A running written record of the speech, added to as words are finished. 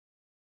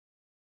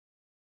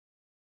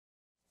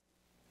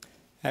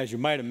As you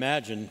might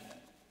imagine,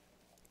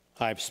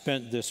 I've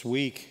spent this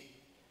week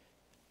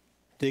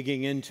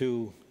digging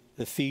into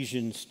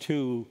Ephesians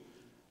 2,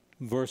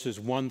 verses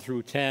 1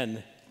 through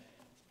 10,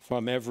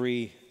 from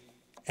every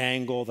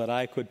angle that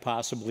I could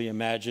possibly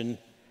imagine,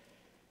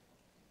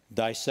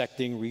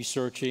 dissecting,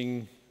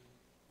 researching,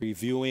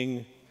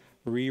 reviewing,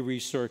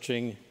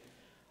 re-researching.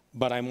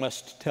 But I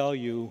must tell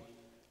you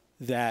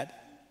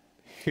that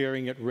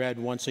hearing it read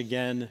once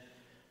again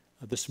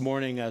this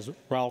morning, as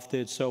Ralph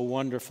did so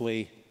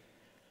wonderfully,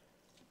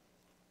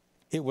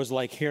 it was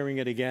like hearing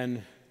it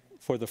again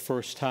for the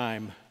first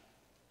time.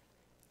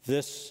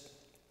 This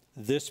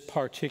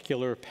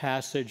particular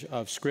passage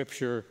of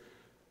Scripture,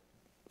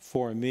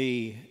 for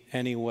me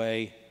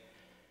anyway,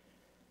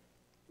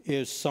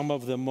 is some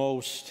of the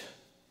most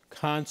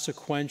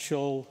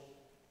consequential,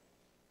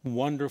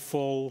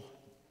 wonderful,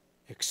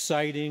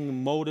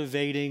 exciting,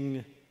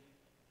 motivating,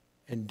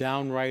 and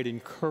downright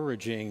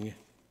encouraging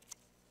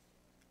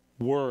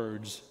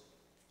words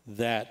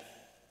that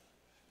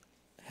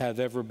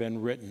have ever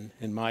been written,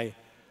 in my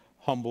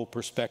humble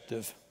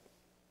perspective.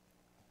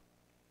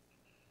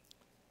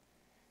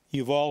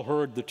 You've all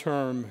heard the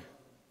term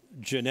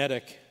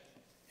genetic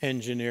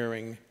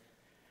engineering.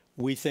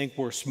 We think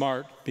we're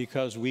smart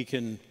because we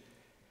can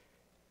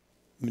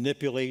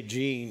manipulate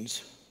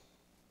genes.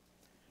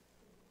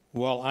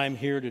 Well, I'm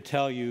here to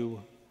tell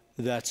you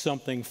that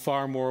something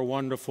far more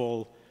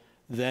wonderful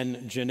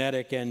than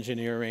genetic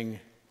engineering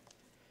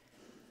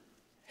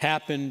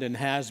happened and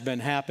has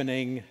been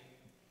happening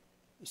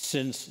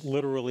since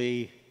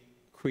literally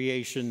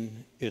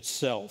creation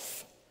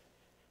itself.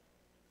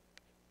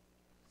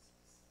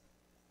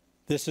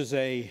 This is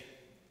a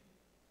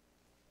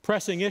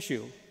pressing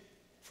issue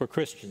for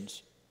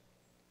Christians.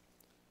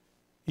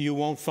 You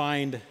won't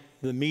find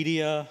the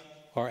media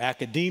or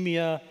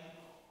academia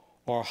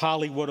or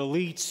Hollywood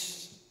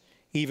elites,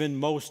 even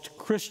most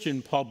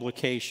Christian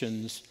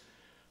publications,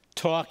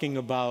 talking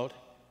about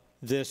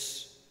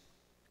this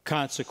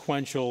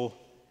consequential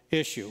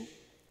issue.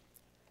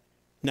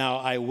 Now,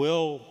 I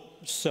will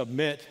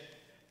submit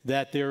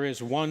that there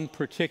is one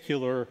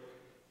particular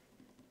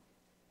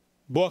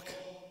book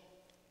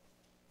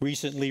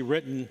recently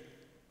written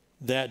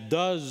that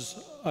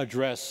does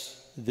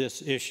address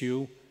this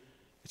issue.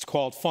 It's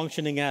called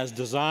Functioning as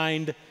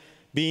Designed,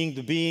 Being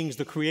the Beings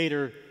the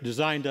Creator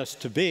Designed Us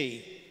to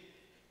Be.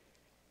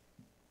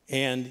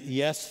 And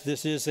yes,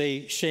 this is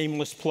a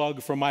shameless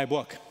plug for my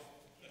book.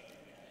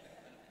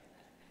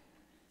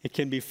 It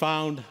can be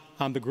found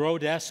on the Grow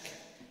desk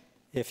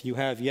if you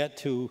have yet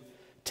to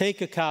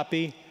take a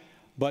copy,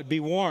 but be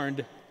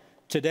warned,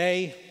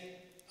 today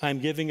I'm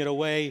giving it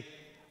away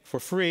for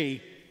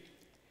free.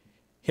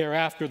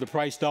 Hereafter, the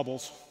price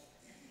doubles.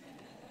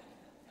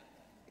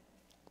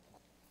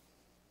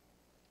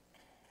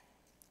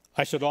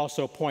 I should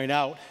also point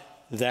out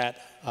that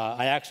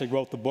I actually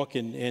wrote the book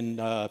in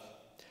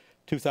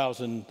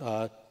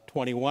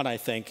 2021, I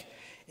think,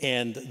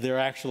 and there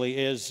actually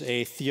is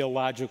a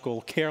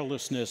theological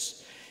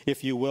carelessness,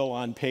 if you will,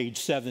 on page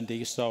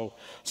 70. So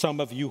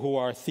some of you who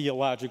are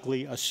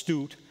theologically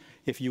astute,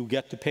 if you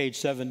get to page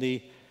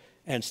 70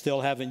 and still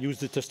haven't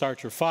used it to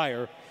start your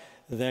fire,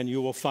 then you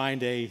will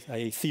find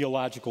a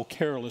theological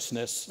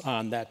carelessness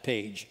on that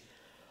page.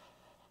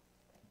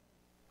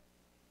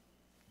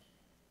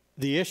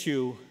 The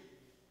issue,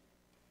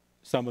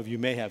 some of you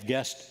may have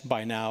guessed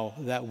by now,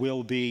 that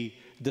we'll be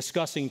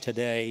discussing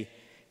today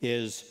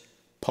is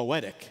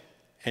poetic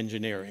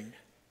engineering.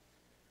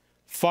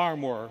 Far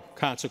more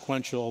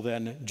consequential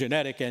than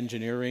genetic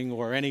engineering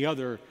or any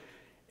other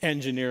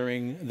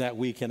engineering that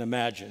we can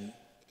imagine.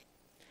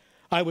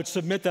 I would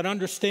submit that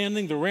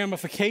understanding the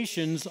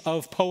ramifications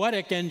of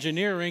poetic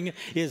engineering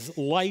is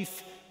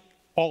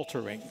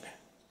life-altering.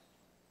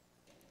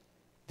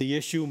 The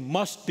issue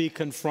must be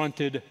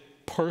confronted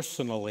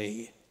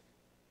personally.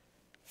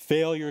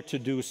 Failure to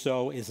do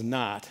so is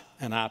not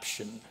an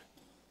option.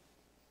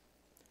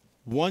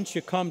 Once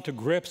you come to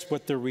grips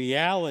with the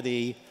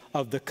reality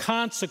of the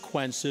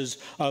consequences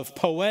of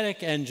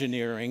poetic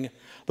engineering,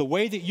 the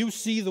way that you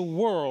see the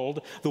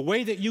world, the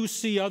way that you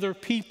see other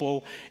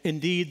people,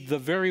 indeed the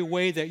very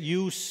way that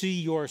you see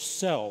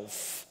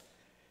yourself,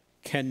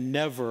 can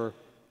never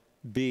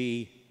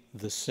be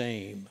the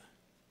same.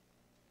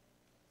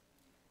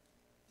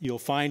 You'll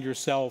find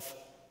yourself,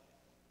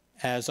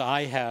 as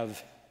I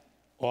have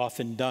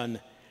often done,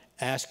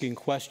 asking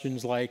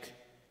questions like,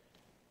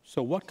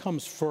 so what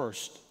comes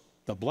first,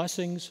 the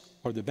blessings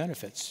or the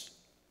benefits?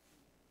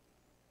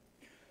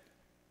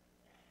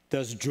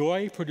 Does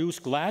joy produce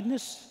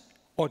gladness,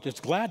 or does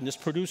gladness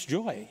produce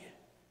joy?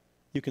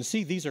 You can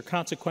see these are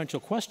consequential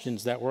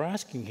questions that we're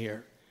asking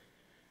here.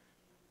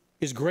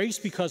 Is grace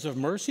because of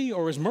mercy,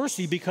 or is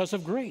mercy because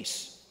of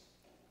grace?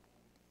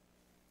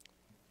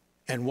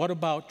 And what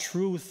about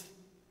truth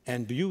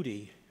and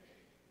beauty?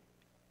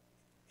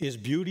 Is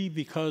beauty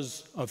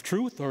because of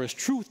truth, or is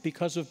truth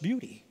because of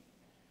beauty?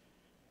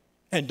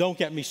 And don't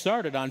get me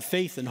started on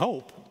faith and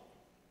hope.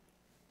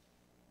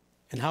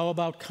 And how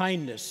about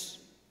kindness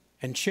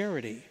and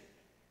charity?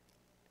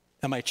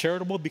 Am I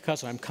charitable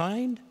because I'm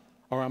kind,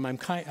 Or am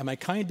I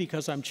kind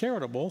because I'm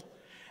charitable?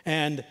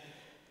 And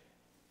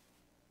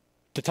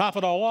to top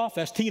it all off,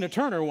 as Tina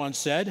Turner once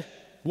said,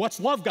 what's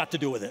love got to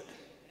do with it?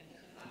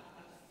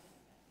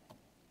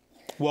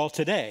 Well,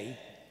 today,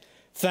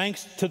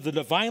 thanks to the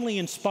divinely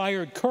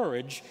inspired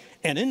courage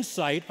and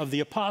insight of the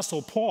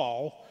Apostle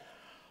Paul,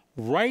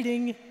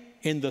 writing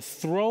in the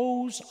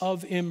throes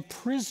of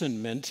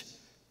imprisonment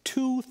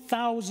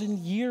 2,000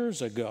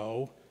 years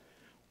ago,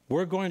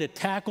 we're going to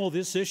tackle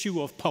this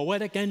issue of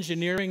poetic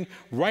engineering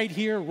right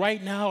here,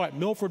 right now at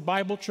Milford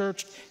Bible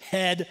Church,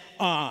 head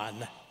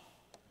on.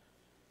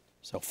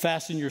 So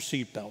fasten your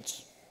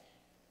seatbelts.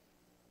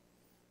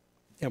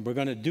 And we're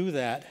going to do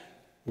that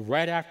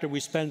right after we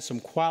spend some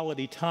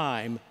quality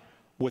time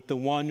with the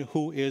one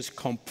who is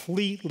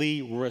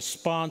completely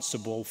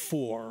responsible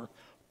for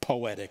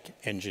poetic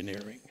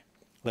engineering.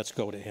 Let's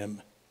go to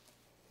him.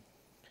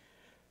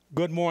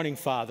 Good morning,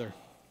 Father.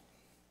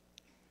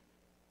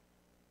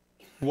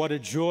 What a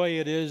joy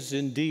it is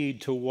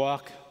indeed to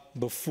walk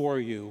before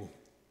you.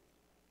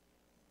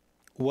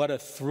 What a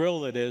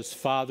thrill it is,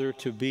 Father,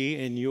 to be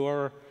in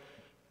your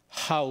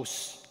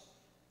house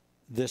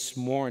this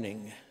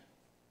morning.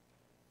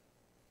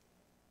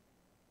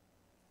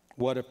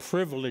 What a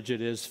privilege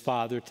it is,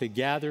 Father, to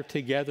gather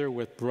together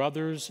with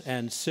brothers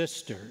and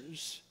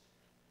sisters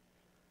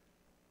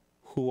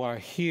who are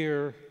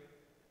here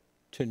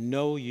to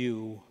know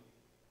you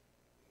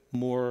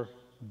more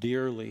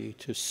dearly,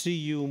 to see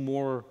you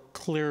more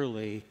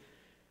clearly,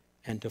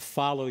 and to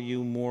follow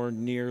you more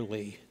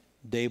nearly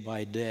day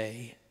by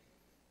day.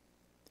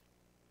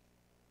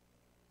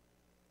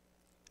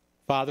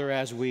 Father,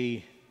 as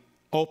we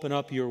open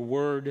up your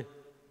word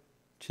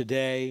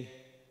today,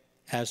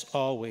 as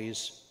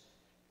always,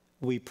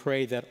 we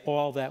pray that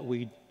all that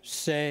we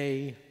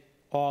say,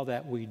 all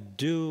that we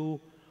do,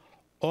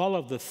 all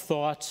of the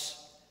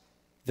thoughts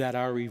that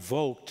are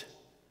evoked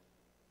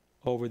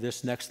over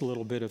this next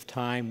little bit of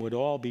time would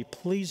all be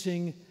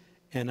pleasing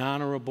and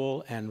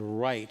honorable and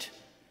right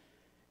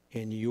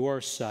in your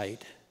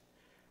sight,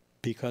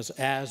 because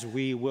as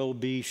we will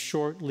be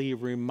shortly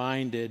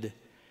reminded,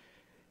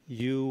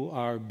 you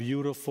are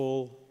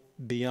beautiful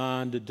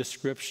beyond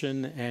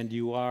description and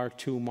you are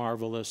too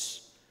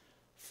marvelous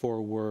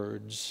for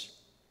words.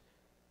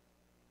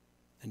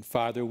 And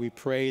Father, we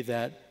pray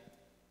that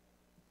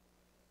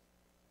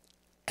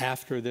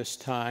after this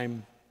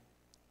time,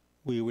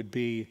 we would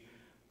be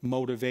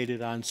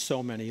motivated on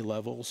so many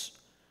levels,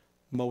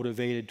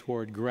 motivated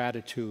toward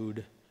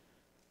gratitude,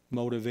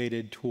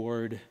 motivated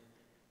toward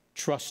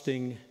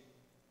trusting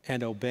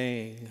and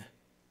obeying,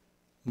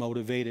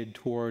 motivated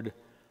toward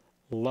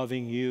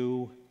loving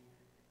you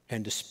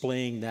and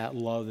displaying that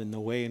love in the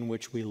way in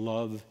which we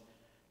love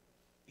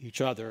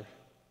each other.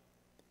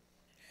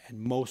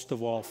 And most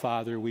of all,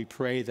 Father, we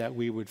pray that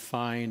we would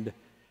find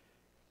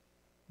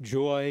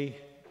joy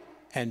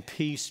and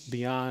peace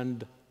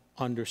beyond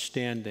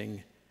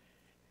understanding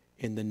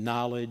in the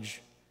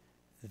knowledge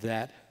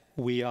that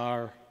we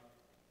are,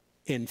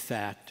 in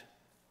fact,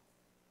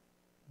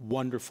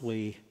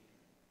 wonderfully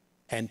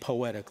and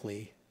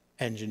poetically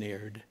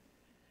engineered.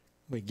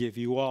 We give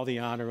you all the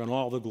honor and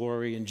all the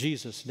glory in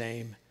Jesus'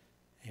 name.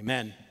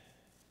 Amen.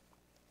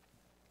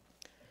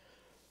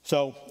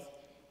 So,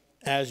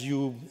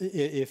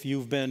 if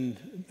you've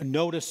been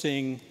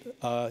noticing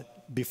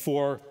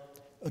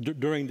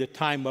during the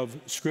time of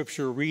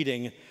Scripture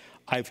reading,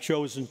 I've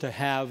chosen to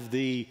have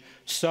the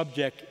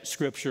subject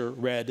Scripture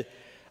read.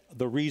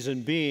 The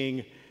reason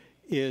being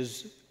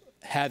is,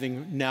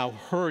 having now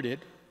heard it,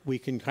 we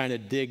can kind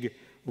of dig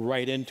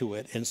right into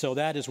it. And so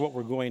that is what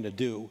we're going to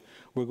do.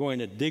 We're going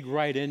to dig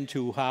right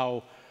into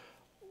how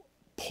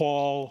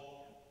Paul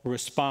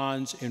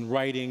responds in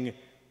writing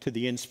to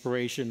the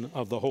inspiration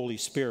of the Holy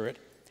Spirit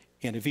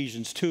in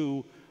Ephesians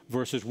 2,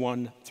 verses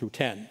 1 through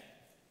 10.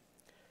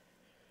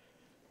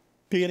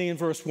 Beginning in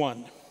verse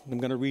 1, I'm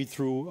going to read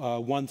through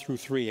 1 through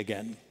 3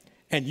 again.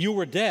 And you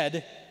were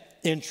dead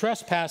in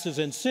trespasses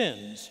and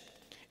sins,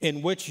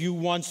 in which you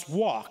once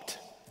walked,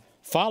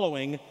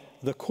 following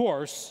the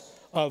course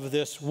of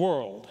this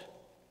world.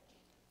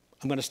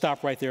 I'm going to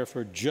stop right there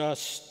for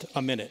just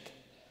a minute,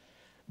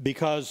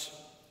 because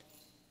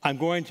I'm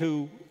going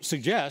to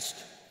suggest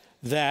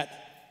that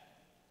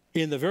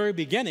in the very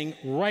beginning,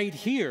 right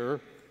here,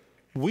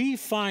 we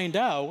find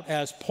out,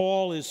 as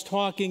Paul is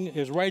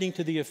writing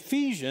to the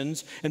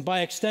Ephesians, and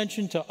by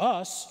extension to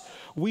us,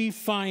 we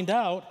find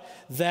out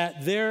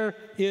that there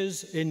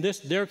was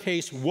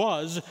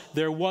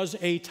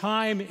a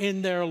time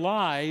in their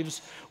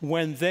lives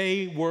when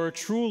they were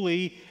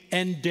truly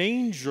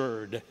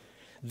endangered.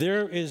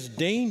 There is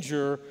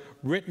danger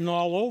written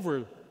all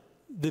over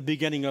the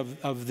beginning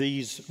of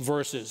these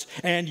verses.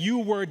 And you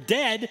were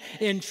dead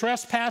in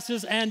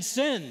trespasses and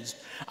sins.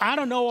 I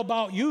don't know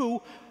about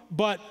you,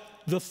 but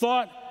the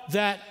thought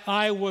that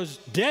I was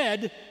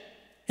dead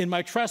in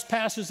my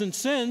trespasses and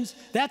sins,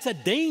 that's a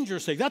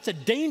dangerous thing. That's a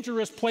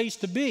dangerous place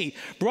to be.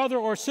 Brother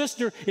or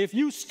sister, if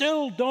you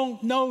still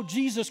don't know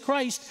Jesus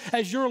Christ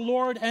as your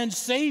Lord and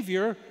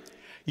Savior,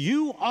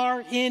 you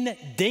are in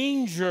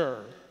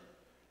danger.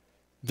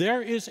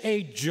 There is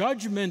a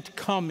judgment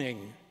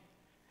coming.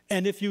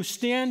 And if you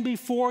stand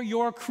before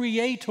your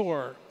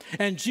Creator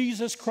and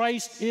Jesus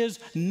Christ is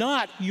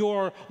not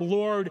your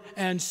Lord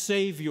and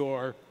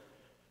Savior,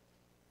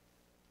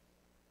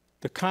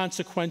 the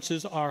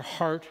consequences are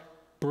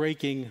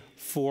heartbreaking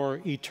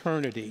for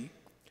eternity.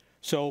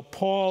 So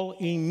Paul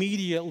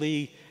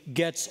immediately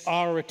gets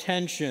our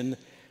attention,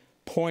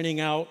 pointing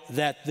out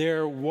that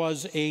there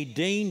was a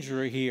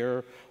danger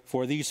here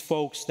for these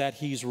folks that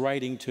he's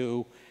writing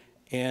to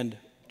and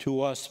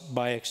to us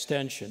by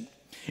extension.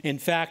 In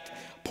fact,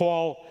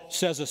 Paul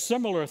says a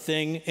similar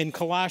thing in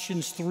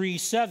Colossians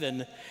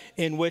 3:7,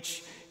 in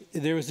which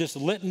there is this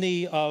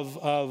litany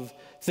of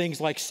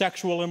things like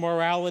sexual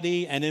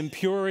immorality and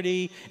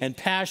impurity and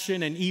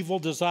passion and evil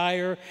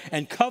desire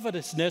and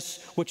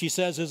covetousness, which he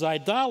says is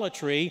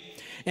idolatry.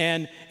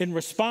 And in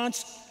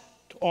response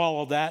to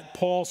all of that,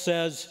 Paul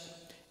says,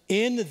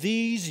 "In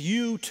these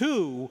you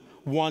too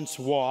once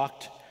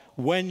walked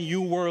when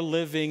you were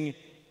living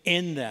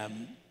in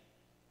them."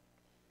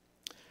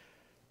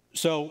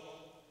 So,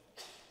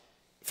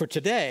 for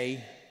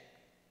today,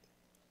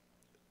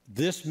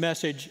 this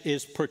message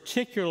is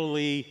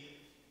particularly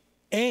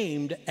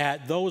aimed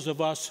at those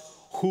of us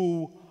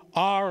who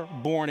are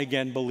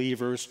born-again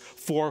believers,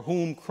 for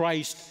whom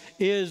Christ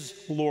is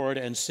Lord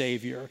and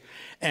Savior.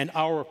 And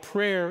our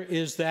prayer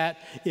is that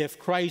if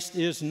Christ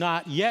is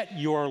not yet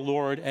your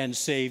Lord and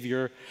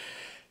Savior,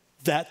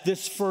 that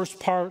this first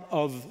part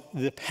of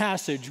the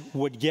passage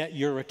would get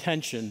your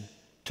attention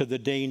to the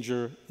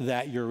danger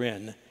that you're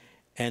in.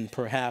 And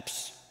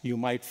perhaps you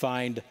might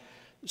find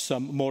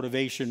some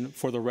motivation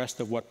for the rest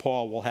of what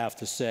Paul will have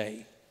to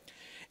say.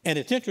 And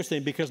it's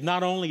interesting because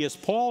not only is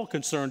Paul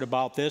concerned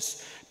about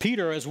this,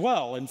 Peter as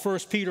well. In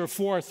 1 Peter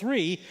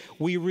 4:3,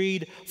 we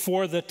read,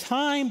 "For the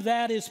time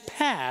that is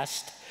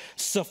past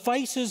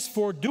suffices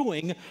for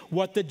doing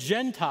what the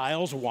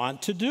Gentiles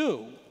want to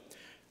do,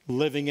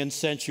 living in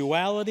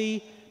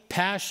sensuality,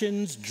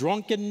 passions,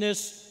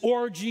 drunkenness,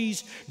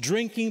 orgies,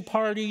 drinking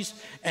parties,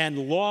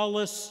 and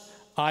lawless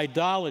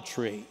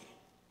idolatry."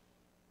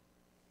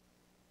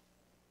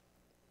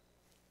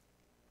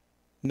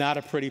 Not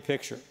a pretty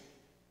picture.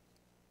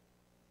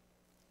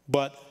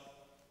 But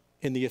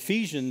in the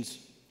Ephesians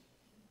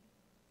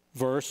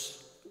verse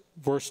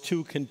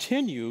 2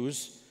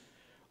 continues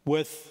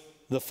with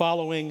the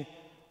following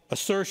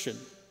assertion.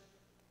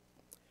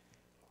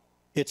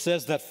 It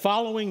says that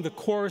following the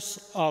course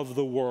of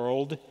the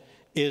world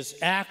is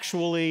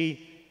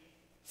actually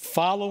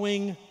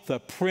following the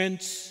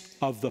prince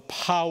of the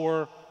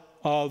power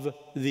of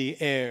the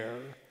air.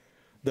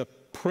 The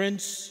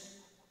prince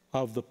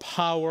of the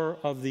power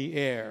of the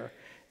air.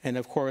 And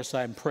of course,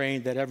 I'm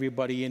praying that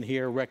everybody in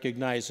here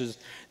recognizes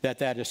that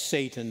that is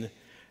Satan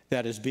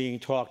that is being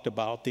talked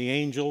about, the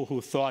angel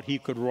who thought he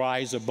could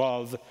rise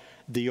above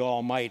the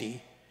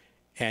Almighty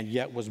and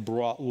yet was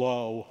brought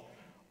low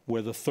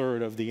with a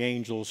third of the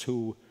angels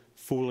who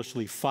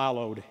foolishly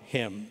followed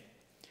him.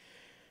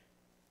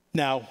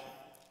 Now,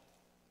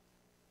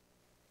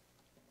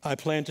 I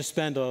plan to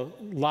spend a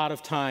lot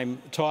of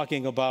time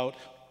talking about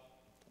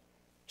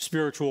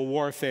spiritual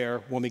warfare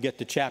when we get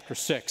to chapter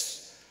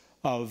 6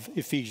 of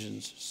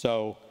Ephesians.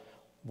 So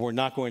we're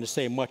not going to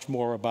say much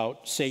more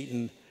about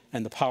Satan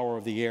and the power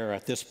of the air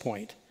at this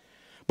point.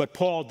 But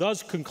Paul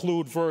does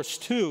conclude verse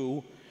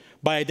 2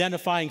 by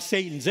identifying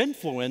Satan's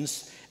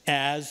influence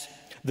as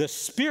the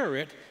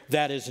spirit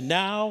that is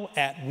now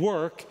at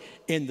work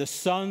in the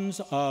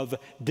sons of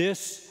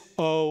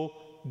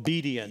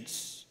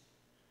disobedience.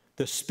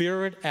 The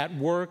spirit at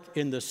work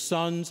in the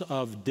sons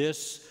of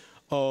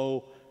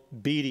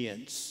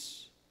disobedience.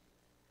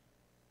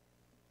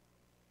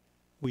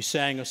 We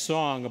sang a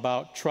song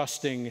about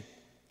trusting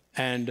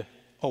and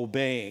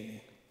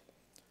obeying.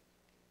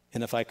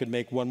 And if I could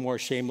make one more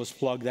shameless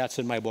plug, that's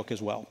in my book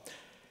as well.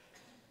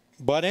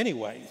 But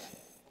anyway,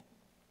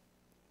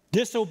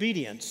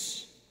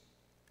 disobedience.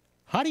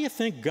 How do you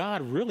think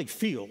God really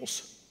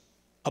feels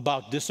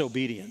about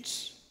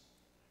disobedience?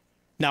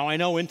 Now, I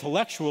know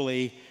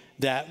intellectually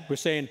that we're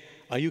saying,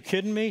 are you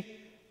kidding me?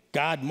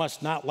 God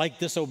must not like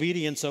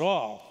disobedience at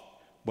all.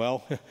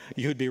 Well,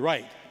 you'd be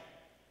right.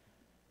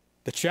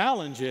 The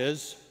challenge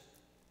is,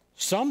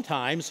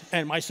 sometimes,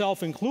 and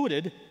myself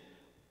included,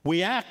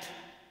 we act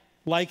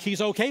like he's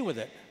okay with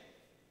it.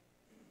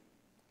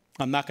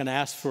 I'm not going to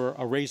ask for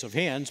a raise of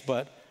hands,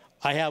 but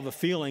I have a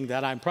feeling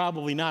that I'm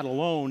probably not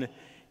alone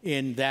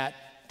in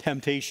that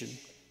temptation.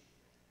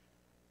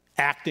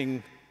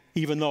 Acting,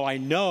 even though I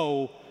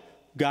know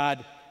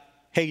God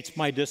hates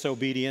my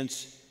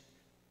disobedience,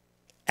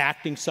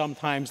 acting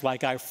sometimes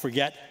like I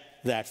forget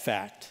that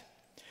fact.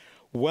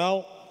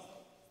 Well,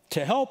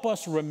 to help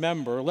us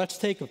remember, let's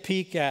take a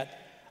peek at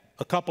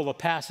a couple of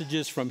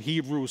passages from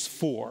Hebrews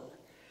 4.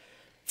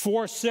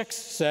 4:6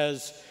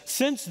 says,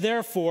 "Since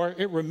therefore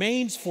it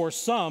remains for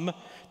some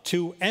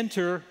to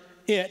enter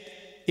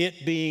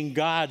it being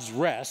God's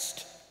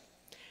rest,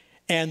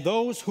 and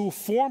those who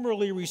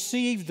formerly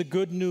received the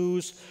good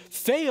news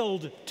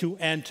failed to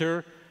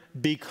enter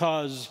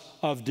because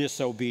of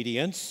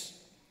disobedience,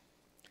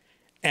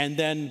 And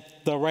then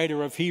the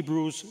writer of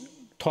Hebrews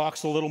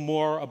talks a little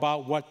more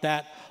about what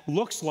that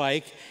looks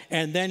like.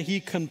 And then he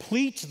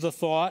completes the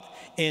thought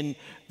in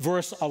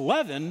verse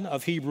 11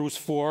 of Hebrews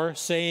 4,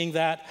 saying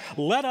that,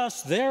 "Let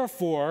us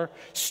therefore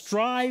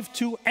strive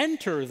to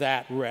enter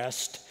that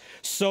rest,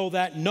 so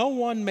that no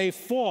one may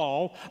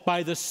fall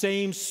by the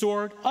same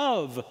sort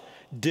of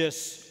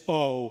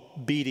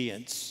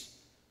disobedience."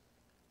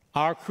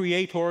 Our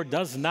Creator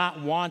does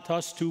not want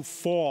us to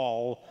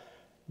fall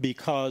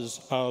because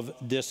of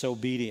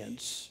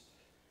disobedience.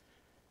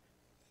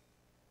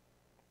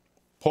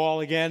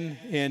 Paul, again,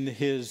 in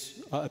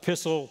his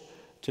epistle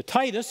to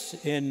Titus,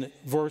 in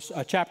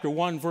chapter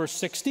 1, verse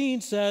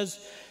 16, says,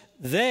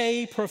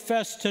 "They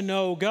profess to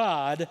know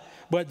God,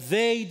 but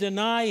they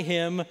deny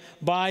him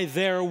by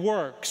their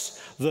works."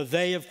 The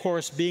they, of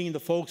course, being the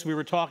folks we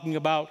were talking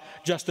about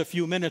just a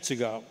few minutes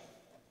ago.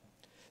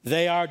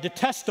 "They are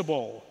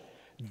detestable,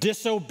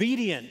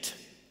 disobedient,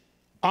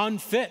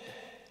 unfit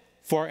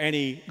for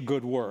any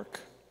good work."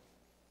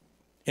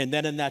 And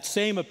then in that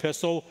same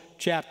epistle,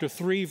 chapter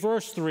 3,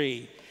 verse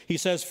 3, he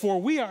says,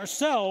 "For we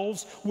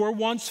ourselves were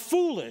once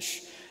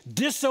foolish,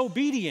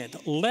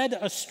 disobedient, led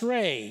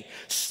astray,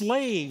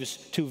 slaves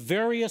to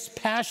various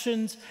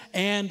passions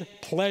and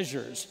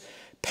pleasures,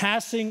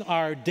 passing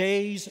our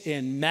days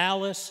in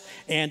malice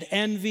and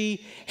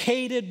envy,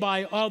 hated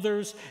by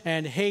others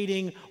and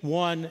hating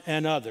one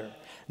another."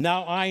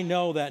 Now, I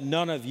know that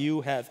none of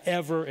you have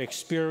ever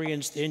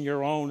experienced in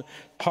your own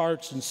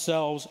hearts and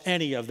selves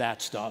any of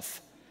that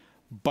stuff.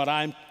 But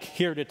I'm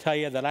here to tell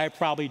you that I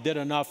probably did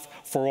enough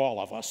for all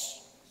of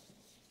us.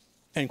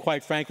 And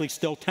quite frankly,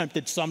 still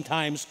tempted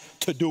sometimes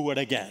to do it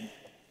again.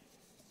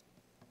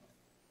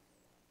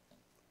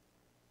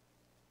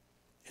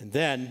 And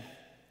then,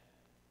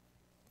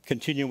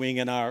 continuing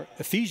in our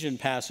Ephesians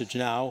passage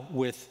now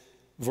with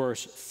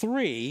verse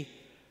 3,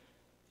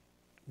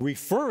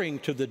 referring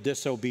to the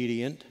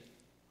disobedient,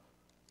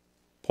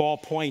 Paul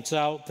points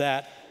out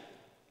that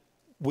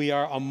we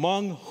are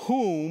among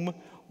whom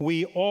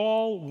we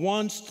all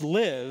once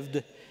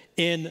lived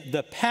in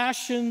the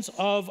passions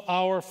of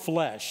our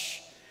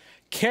flesh,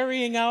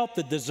 carrying out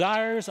the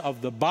desires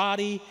of the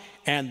body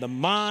and the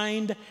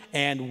mind,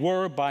 and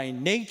were by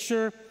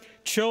nature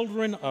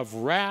children of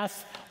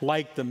wrath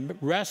like the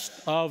rest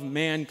of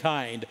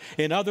mankind.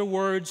 In other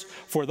words,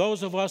 for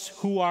those of us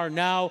who are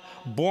now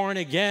born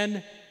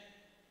again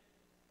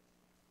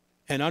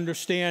and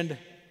understand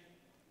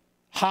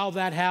how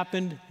that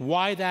happened,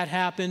 why that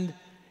happened,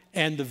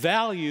 and the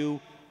value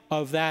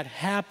of that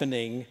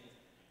happening,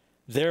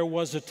 there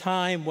was a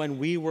time when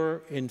we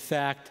were, in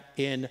fact,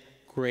 in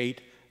great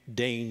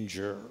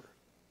danger.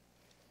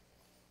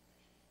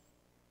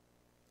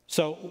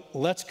 So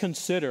let's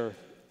consider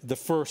the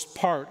first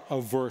part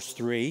of verse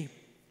 3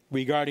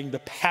 regarding the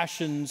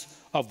passions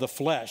of the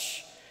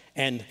flesh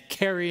and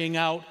carrying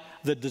out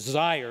the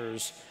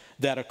desires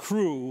that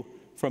accrue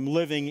from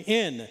living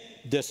in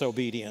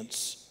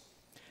disobedience.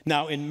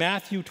 Now, in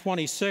Matthew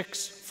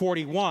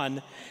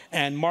 26:41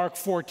 and Mark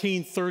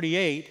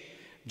 14:38,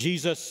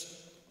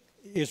 Jesus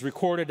is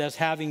recorded as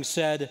having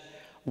said,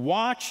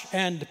 "Watch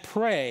and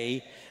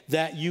pray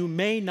that you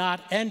may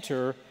not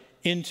enter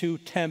into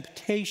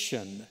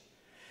temptation.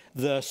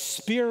 The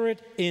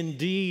spirit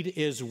indeed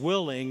is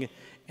willing,"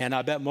 and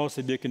I bet most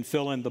of you can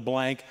fill in the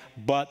blank,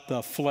 "but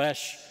the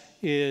flesh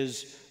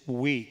is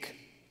weak."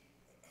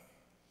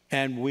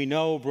 And we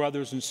know,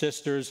 brothers and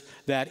sisters,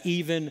 that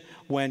even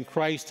when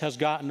Christ has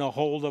gotten a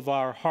hold of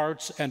our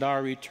hearts and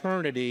our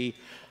eternity,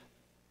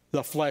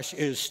 the flesh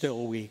is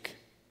still weak.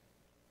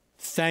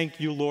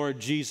 Thank you, Lord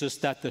Jesus,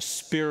 that the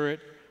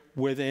Spirit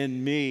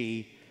within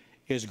me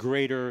is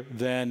greater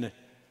than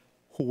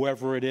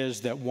whoever it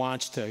is that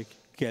wants to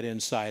get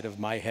inside of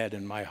my head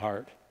and my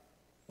heart.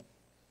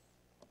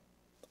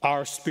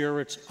 Our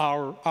spirits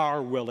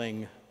are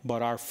willing,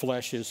 but our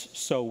flesh is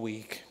so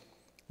weak.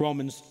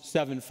 Romans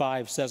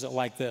 7:5 says it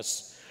like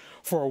this: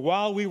 "For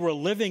while we were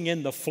living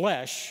in the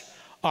flesh,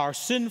 our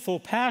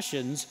sinful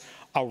passions,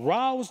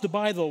 aroused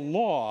by the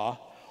law,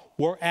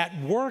 were at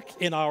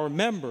work in our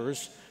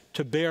members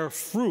to bear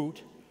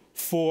fruit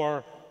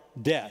for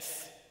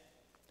death."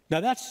 Now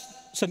that's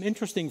some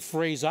interesting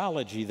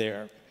phraseology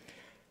there.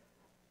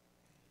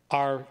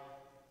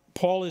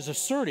 Paul is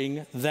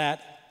asserting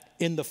that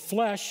in the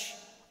flesh,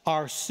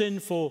 our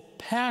sinful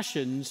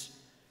passions,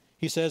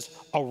 he says,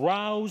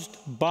 aroused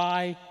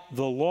by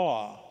the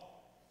law.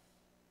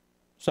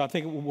 So I'm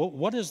thinking,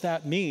 what does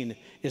that mean?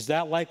 Is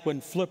that like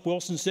when Flip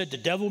Wilson said, "The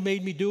devil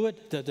made me do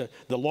it, the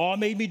law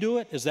made me do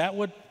it"? Is that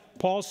what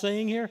Paul's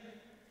saying here?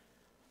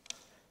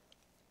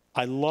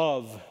 I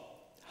love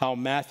how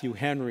Matthew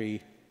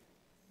Henry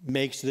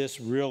makes this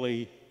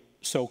really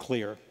so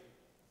clear.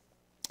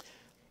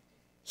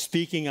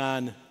 Speaking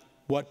on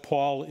what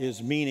Paul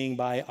is meaning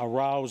by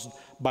aroused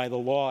by the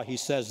law, he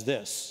says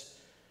this.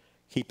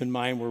 Keep in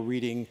mind we're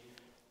reading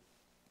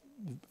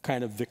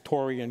kind of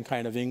Victorian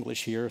kind of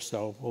English here,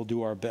 so we'll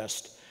do our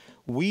best.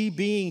 "We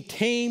being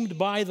tamed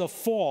by the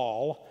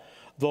fall,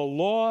 the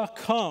law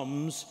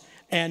comes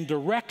and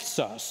directs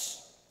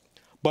us,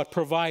 but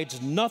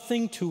provides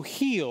nothing to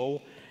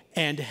heal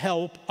and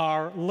help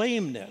our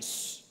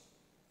lameness,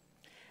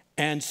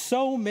 and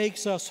so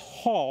makes us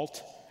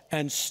halt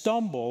and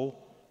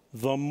stumble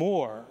the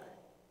more.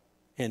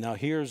 And now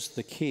here's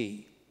the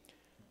key.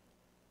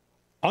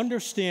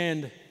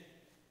 Understand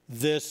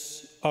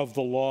this of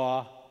the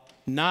law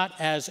not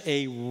as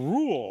a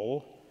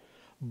rule,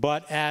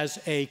 but as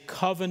a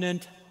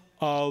covenant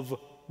of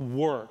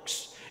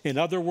works. In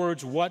other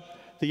words, what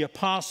the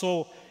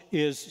apostle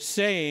is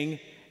saying,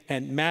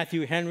 and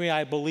Matthew Henry,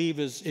 I believe,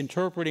 is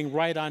interpreting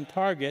right on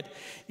target,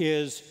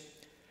 is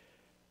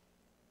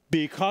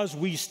because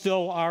we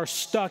still are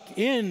stuck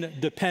in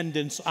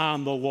dependence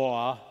on the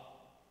law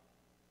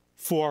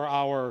for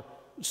our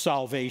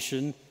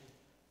salvation,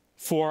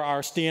 for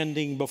our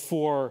standing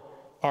before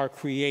our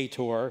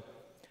Creator,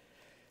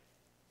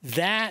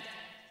 that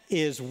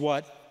is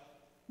what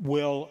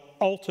will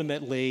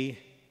ultimately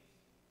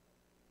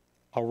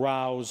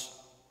arouse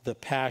the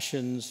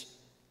passions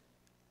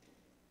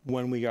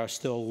when we are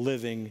still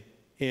living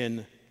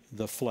in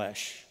the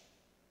flesh.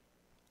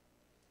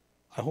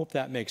 I hope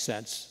that makes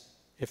sense.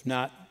 If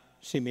not,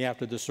 see me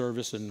after the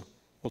service and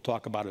we'll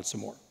talk about it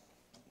some more.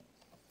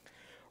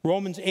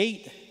 Romans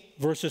 8,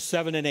 verses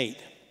 7 and 8.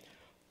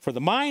 For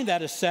the mind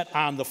that is set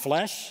on the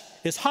flesh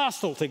is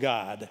hostile to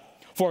God,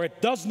 for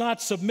it does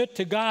not submit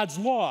to God's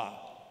law.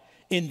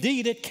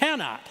 Indeed, it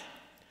cannot.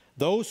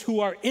 Those who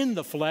are in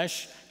the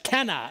flesh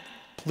cannot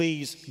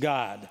please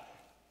God.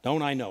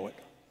 Don't I know it?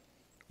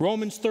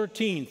 Romans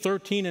 13,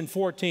 13 and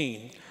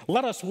 14.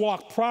 Let us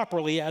walk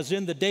properly as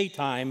in the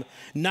daytime,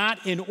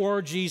 not in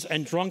orgies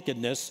and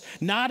drunkenness,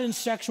 not in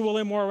sexual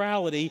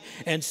immorality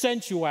and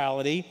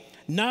sensuality,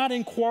 not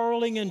in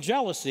quarreling and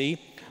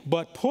jealousy,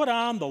 but put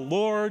on the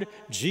Lord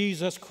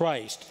Jesus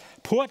Christ.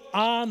 Put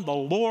on the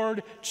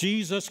Lord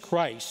Jesus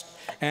Christ,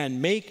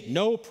 and make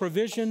no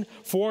provision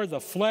for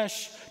the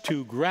flesh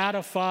to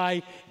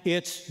gratify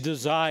its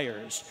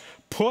desires.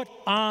 Put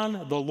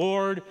on the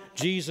Lord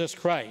Jesus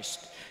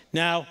Christ.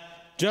 Now,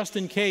 just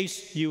in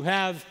case you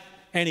have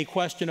any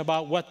question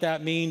about what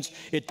that means,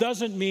 it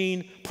doesn't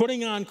mean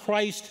putting on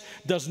Christ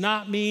does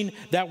not mean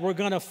that we're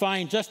going to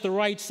find just the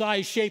right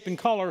size, shape, and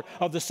color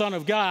of the Son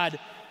of God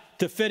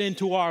to fit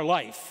into our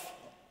life.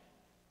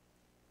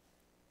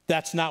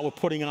 That's not what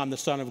putting on the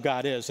Son of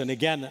God is. And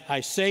again,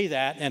 I say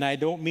that, and I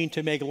don't mean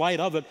to make light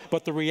of it,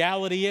 but the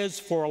reality is,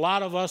 for a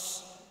lot of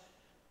us,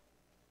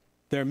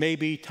 there may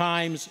be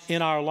times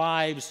in our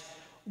lives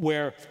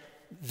where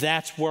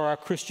that's where our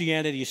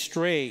Christianity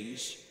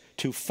strays,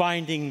 to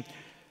finding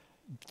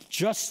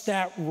just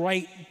that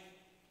right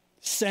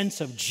sense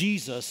of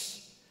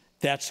Jesus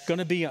that's going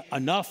to be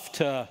enough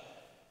to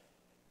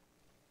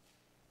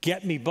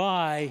get me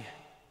by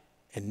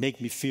and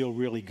make me feel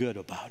really good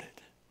about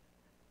it.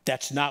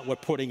 That's not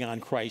what putting on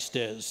Christ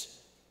is.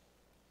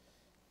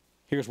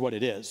 Here's what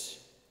it is.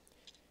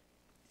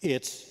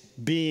 It's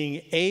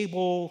being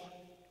able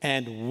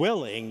and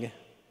willing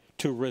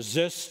to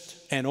resist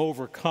and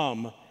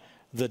overcome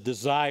the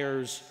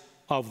desires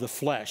of the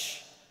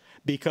flesh,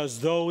 because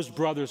those,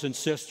 brothers and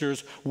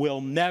sisters, will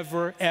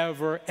never,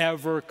 ever,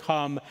 ever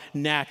come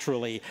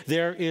naturally.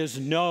 There is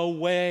no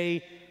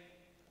way,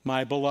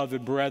 my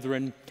beloved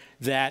brethren,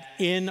 that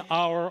in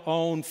our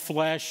own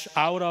flesh,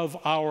 out of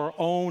our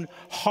own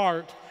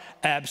heart,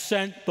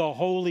 absent the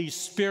Holy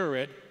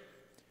Spirit,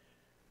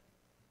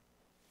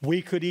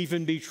 we could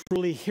even be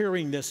truly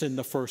hearing this in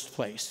the first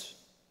place.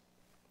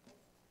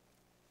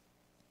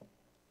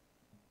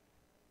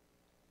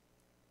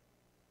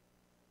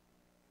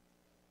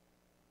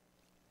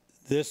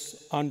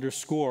 This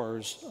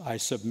underscores, I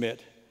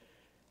submit,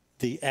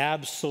 the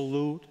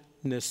absolute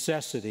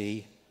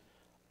necessity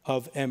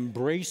of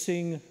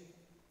embracing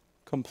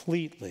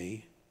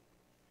completely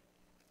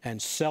and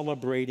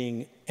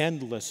celebrating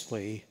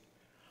endlessly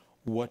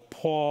what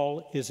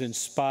Paul is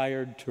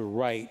inspired to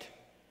write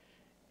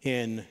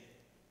in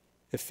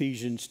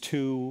Ephesians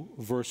 2,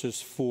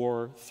 verses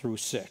 4 through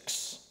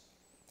 6,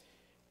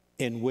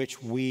 in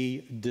which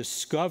we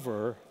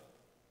discover,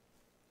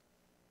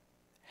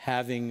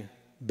 having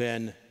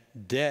been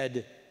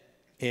dead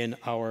in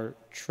our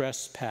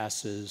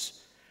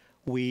trespasses,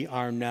 we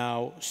are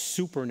now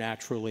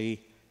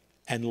supernaturally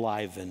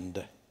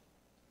enlivened.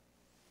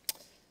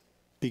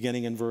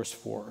 Beginning in verse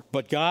 4.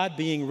 But God,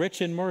 being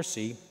rich in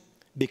mercy,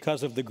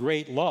 because of the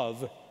great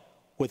love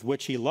with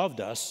which he loved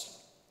us,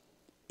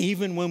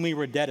 even when we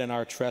were dead in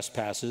our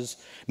trespasses,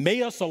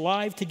 made us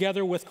alive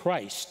together with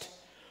Christ.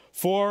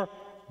 For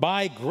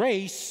by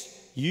grace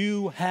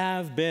you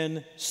have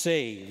been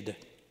saved,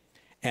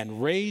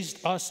 and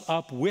raised us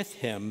up with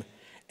him,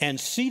 and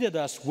seated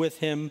us with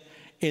him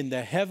in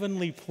the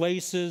heavenly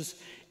places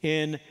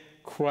in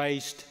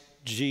Christ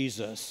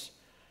Jesus.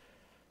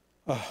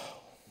 Oh,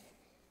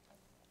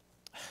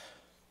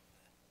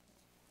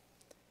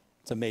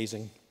 it's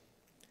amazing.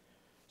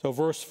 So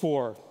verse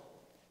 4,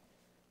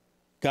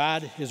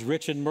 God is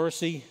rich in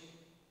mercy,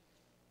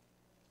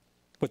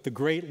 but the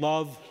great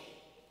love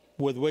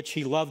with which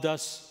he loved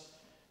us,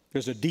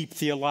 there's a deep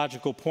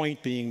theological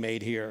point being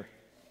made here.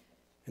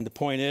 And the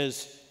point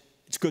is,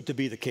 It's good to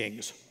be the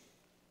King's.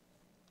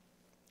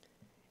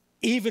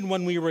 Even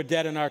when we were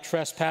dead in our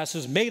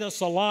trespasses, made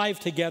us alive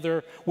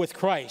together with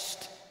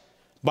Christ.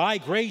 By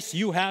grace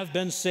you have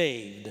been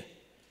saved.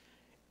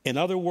 In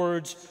other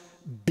words,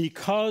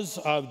 because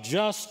of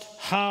just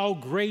how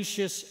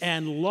gracious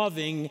and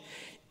loving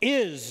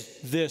is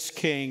this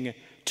King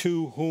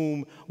to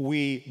whom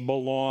we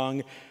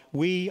belong,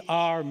 we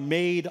are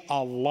made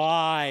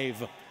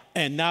alive.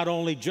 And not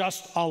only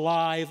just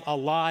alive,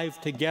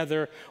 alive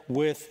together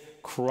with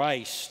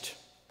Christ.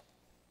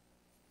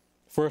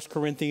 1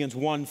 Corinthians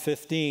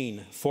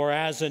 1:15, for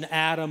as in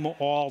Adam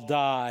all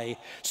die,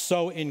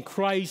 so in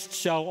Christ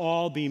shall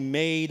all be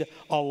made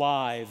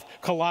alive.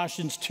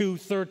 Colossians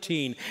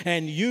 2:13,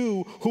 and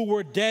you who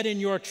were dead in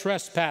your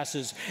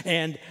trespasses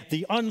and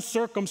the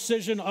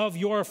uncircumcision of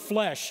your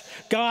flesh,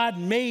 God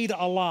made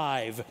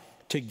alive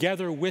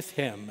together with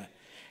him,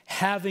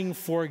 having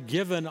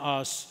forgiven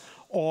us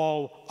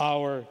all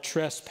our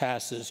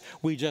trespasses.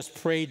 We just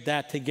prayed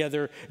that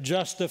together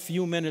just a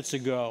few minutes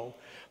ago.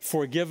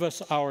 Forgive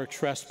us our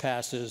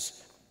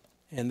trespasses.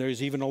 And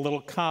there's even a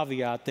little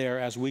caveat there,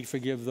 as we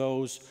forgive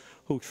those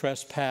who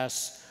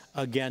trespass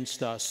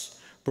against us.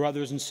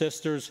 Brothers and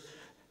sisters,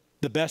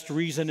 the best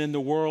reason in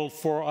the world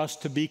for us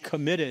to be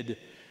committed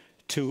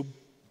to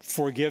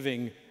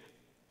forgiving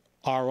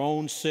our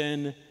own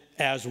sin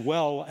as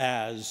well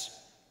as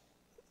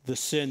the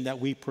sin that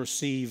we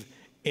perceive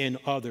in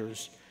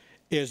others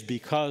is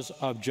because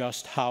of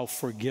just how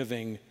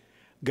forgiving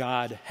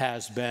God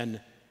has been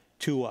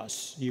to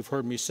us. You've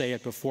heard me say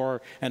it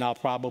before, and I'll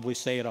probably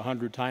say it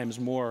 100 times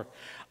more.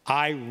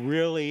 I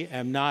really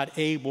am not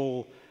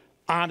able,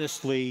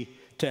 honestly,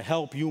 to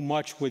help you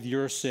much with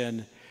your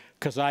sin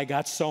because I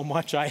got so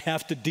much I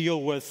have to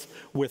deal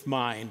with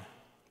mine,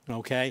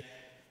 okay?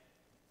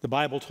 The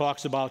Bible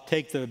talks about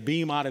take the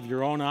beam out of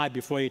your own eye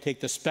before you take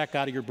the speck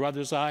out of your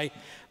brother's eye.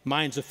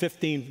 Mine's a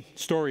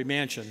 15-story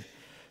mansion,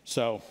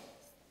 so.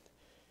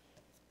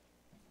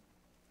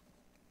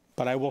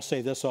 But I will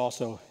say this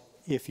also.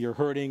 If you're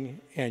hurting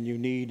and you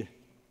need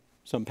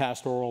some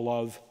pastoral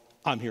love,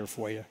 I'm here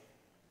for you.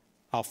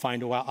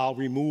 I'll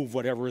remove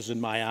whatever is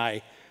in my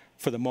eye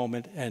for the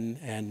moment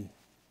and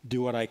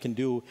do what I can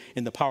do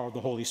in the power of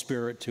the Holy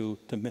Spirit to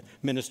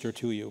minister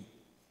to you.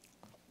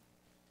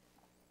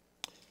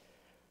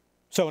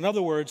 So in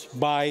other words,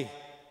 by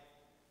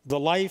the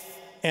life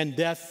and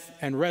death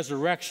and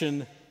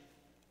resurrection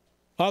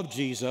of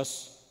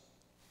Jesus,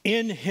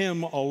 in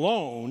him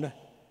alone,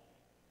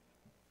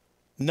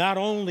 not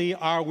only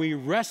are we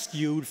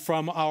rescued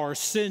from our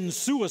sin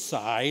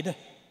suicide,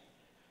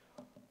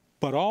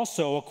 but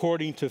also,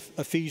 according to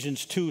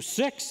Ephesians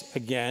 2:6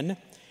 again,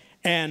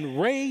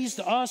 and raised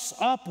us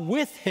up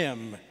with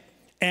him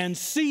and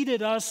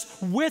seated us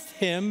with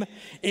him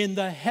in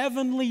the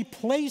heavenly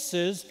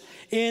places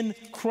in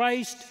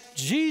Christ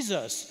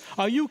Jesus.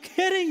 Are you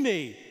kidding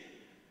me?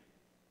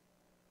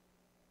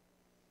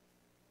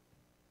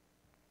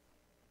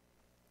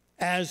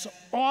 As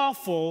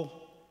awful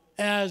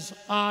as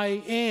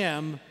I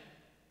am,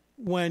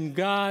 when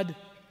God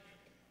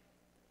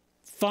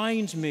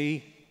finds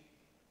me,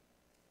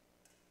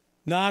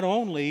 not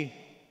only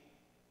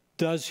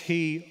does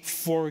he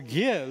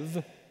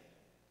forgive,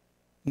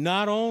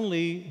 not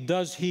only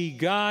does he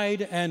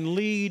guide and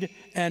lead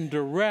and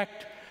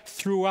direct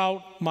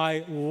throughout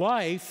my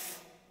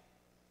life,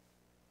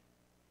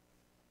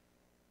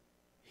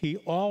 he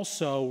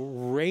also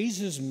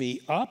raises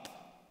me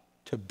up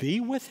to be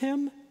with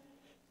him,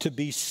 to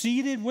be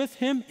seated with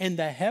him in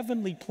the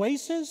heavenly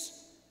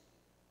places?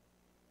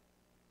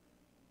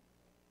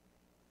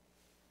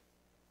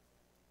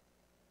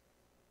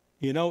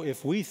 You know,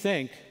 if we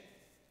think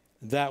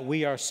that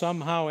we are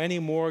somehow any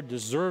more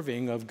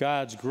deserving of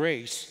God's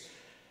grace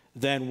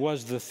than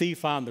was the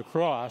thief on the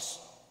cross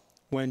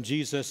when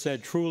Jesus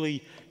said,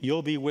 truly,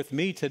 you'll be with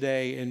me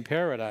today in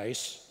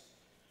paradise,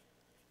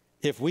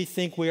 if we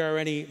think we are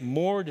any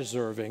more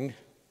deserving,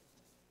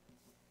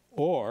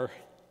 or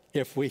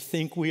if we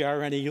think we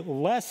are any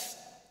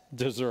less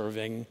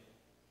deserving,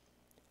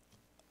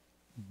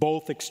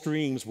 both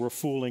extremes we're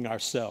fooling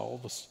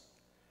ourselves.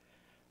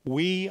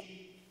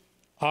 We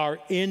are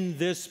in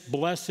this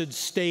blessed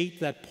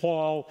state that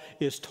Paul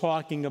is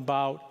talking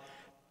about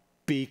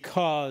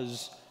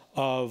because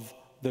of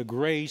the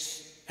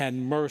grace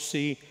and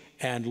mercy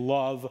and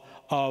love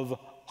of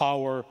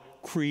our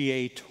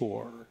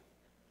Creator.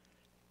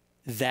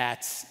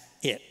 That's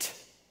it.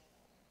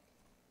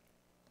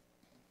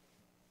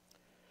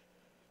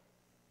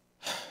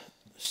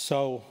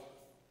 So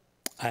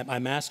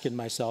I'm asking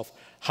myself,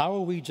 how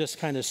are we just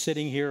kind of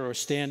sitting here or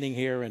standing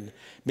here and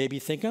maybe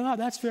thinking, oh,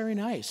 that's very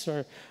nice,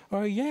 or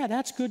yeah,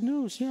 that's good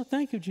news. You know,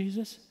 thank you,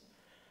 Jesus.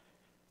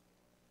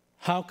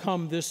 How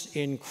come this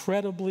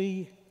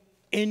incredibly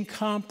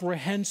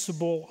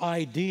incomprehensible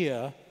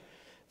idea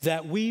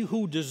that we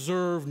who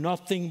deserve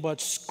nothing but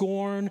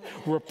scorn,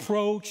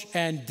 reproach,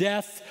 and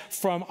death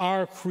from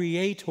our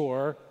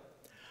Creator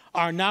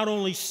are not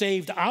only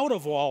saved out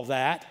of all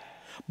that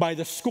by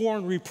the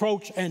scorn,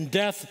 reproach, and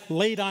death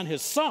laid on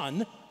his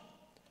Son,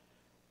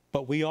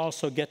 but we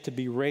also get to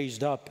be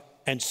raised up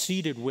and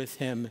seated with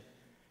him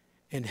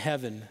in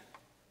heaven.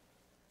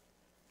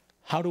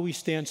 How do we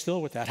stand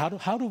still with that?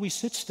 How do we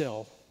sit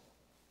still?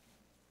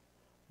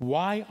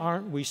 Why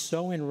aren't we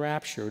so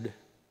enraptured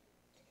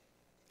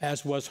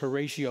as was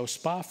Horatio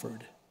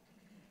Spafford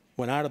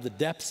when out of the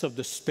depths of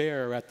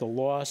despair at the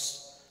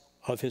loss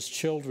of his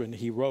children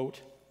he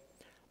wrote,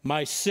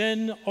 "My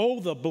sin, oh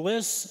the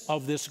bliss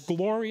of this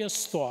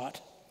glorious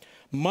thought,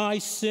 my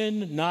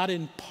sin not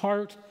in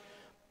part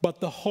but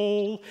the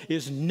whole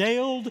is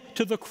nailed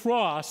to the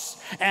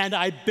cross, and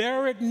I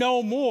bear it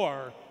no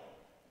more.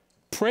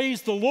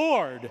 Praise the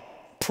Lord,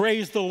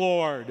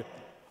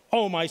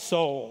 oh my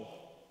soul."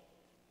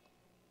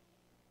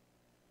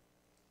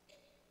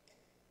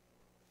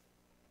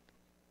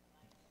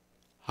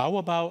 How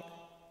about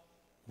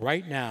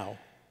right now,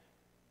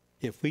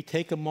 if we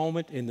take a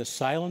moment in the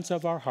silence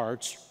of our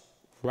hearts,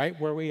 right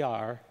where we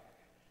are,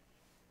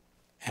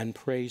 and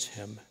praise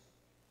him,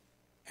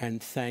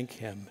 and thank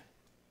him,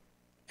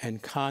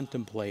 and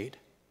contemplate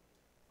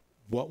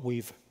what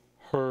we've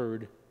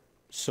heard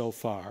so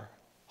far.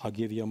 I'll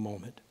give you a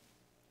moment.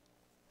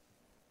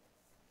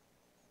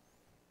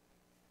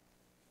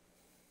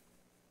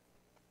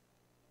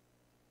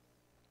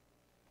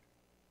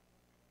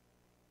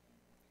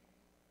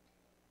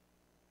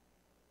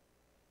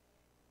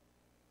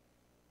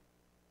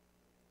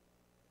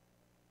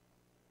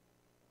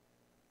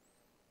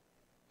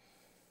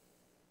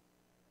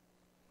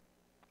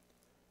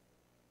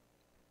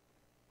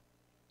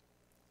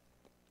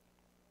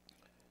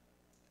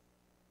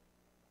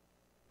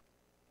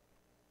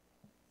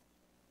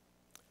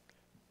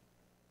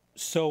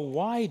 So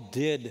why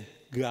did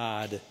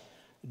God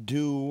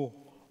do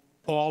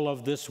all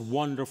of this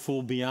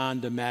wonderful,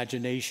 beyond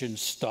imagination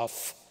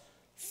stuff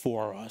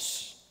for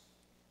us?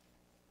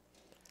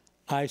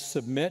 I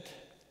submit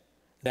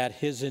that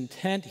his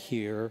intent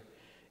here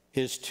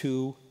is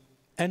to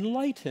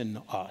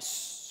enlighten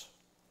us,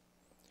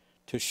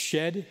 to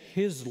shed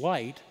his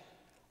light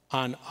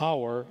on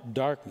our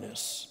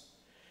darkness,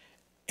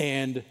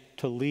 and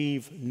to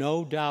leave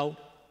no doubt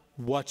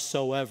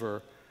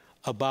whatsoever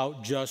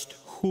about just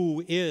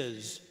who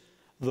is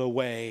the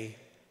way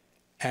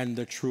and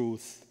the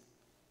truth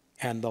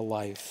and the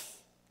life.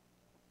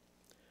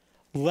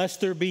 Lest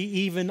there be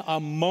even a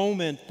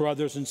moment,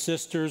 brothers and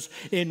sisters,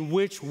 in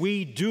which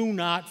we do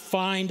not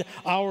find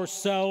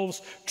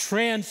ourselves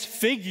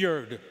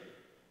transfigured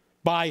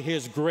by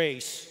his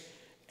grace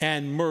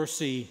and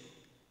mercy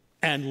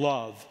and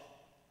love.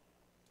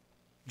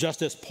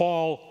 Just as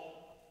Paul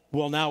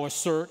will now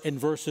assert in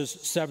verses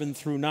 7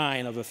 through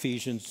 9 of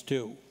Ephesians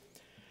 2.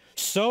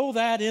 So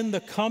that in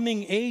the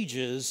coming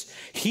ages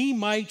he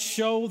might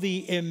show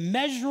the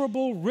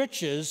immeasurable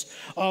riches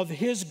of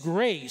his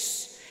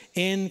grace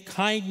in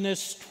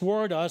kindness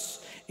toward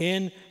us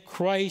in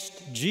Christ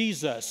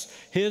Jesus.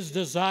 His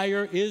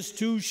desire is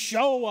to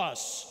show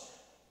us,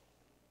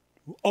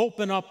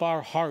 open up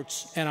our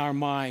hearts and our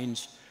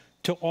minds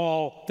to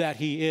all that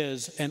he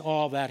is and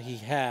all that he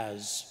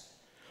has.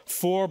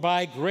 For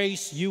by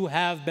grace you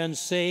have been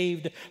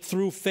saved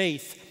through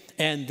faith,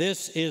 and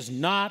this is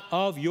not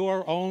of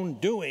your own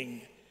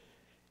doing.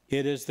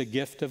 It is the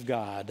gift of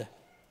God,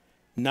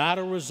 not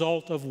a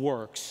result of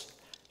works,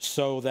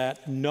 so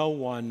that no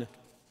one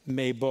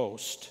may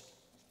boast.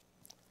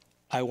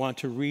 I want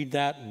to read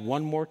that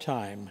one more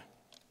time.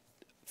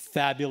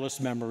 Fabulous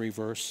memory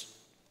verse.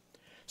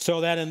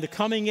 So that in the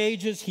coming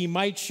ages he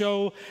might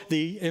show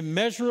the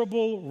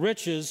immeasurable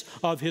riches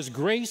of his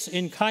grace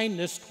in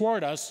kindness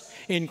toward us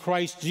in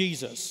Christ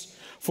Jesus.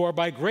 For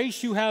by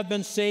grace you have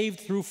been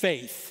saved through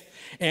faith.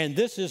 And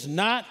this is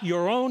not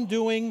your own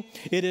doing.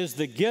 It is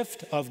the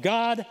gift of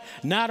God,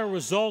 not a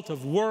result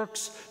of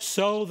works,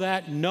 so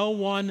that no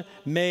one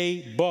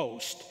may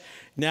boast.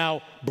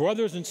 Now,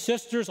 brothers and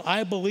sisters,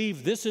 I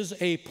believe this is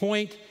a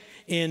point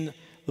in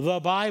the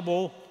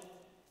Bible,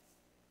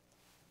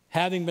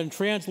 having been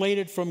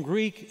translated from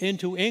Greek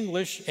into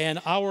English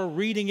and our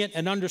reading it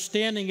and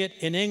understanding it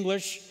in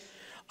English.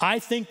 I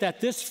think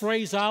that this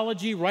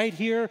phraseology right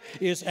here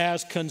is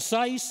as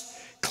concise,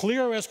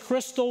 clear as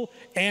crystal,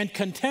 and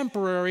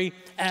contemporary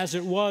as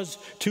it was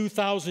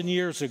 2,000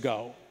 years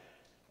ago.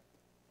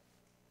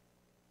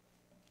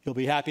 You'll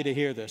be happy to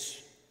hear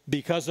this.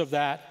 Because of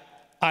that,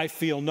 I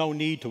feel no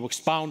need to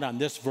expound on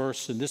this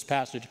verse and this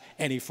passage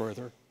any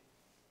further.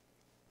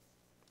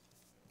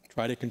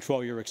 Try to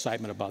control your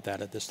excitement about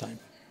that at this time.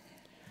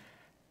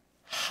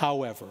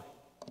 However,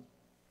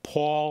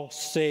 Paul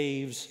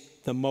saves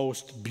the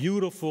most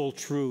beautiful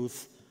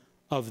truth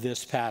of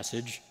this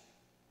passage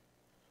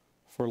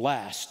for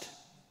last,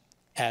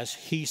 as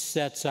he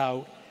sets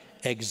out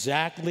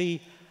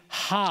exactly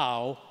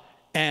how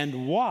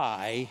and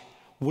why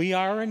we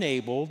are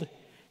enabled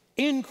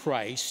in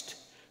Christ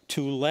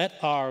to let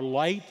our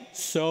light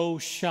so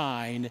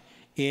shine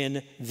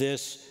in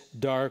this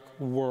dark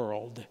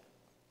world.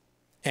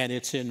 And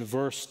it's in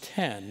verse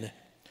 10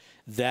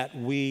 that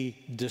we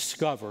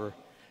discover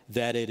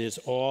that it is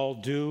all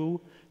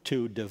due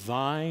to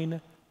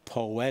divine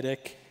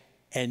poetic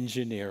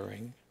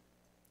engineering.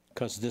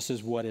 Because this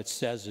is what it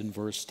says in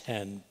verse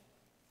 10.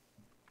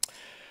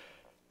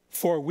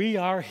 For we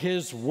are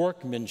his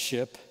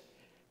workmanship,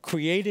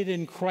 created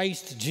in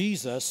Christ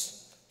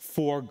Jesus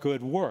for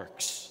good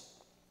works,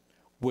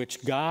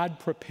 which God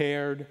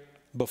prepared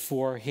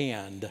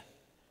beforehand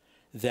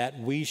that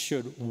we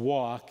should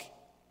walk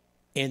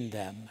in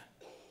them.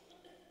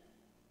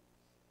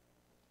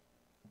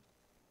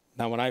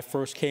 Now, when I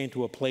first came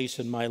to a place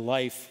in my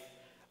life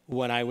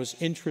when I was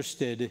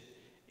interested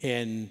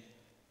in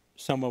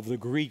some of the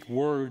Greek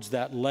words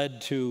that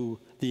led to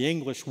the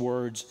English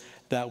words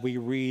that we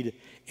read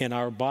in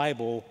our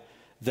Bible,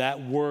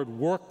 that word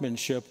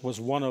workmanship was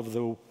one of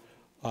the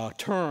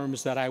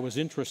terms that I was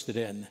interested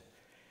in.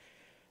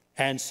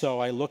 And so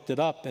I looked it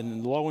up,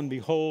 and lo and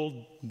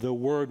behold, the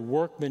word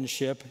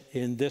workmanship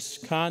in this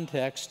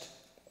context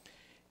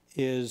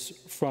is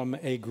from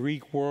a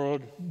Greek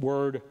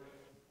word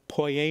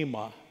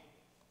poema.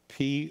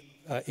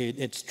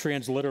 It's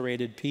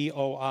transliterated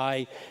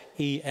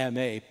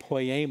P-O-I-E-M-A,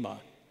 poema.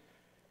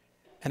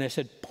 And I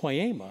said,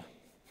 poema?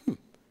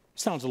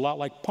 Sounds a lot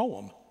like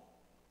poem.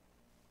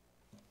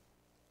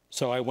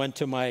 So I went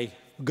to my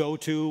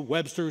go-to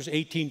Webster's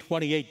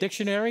 1828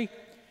 dictionary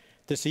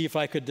to see if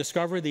I could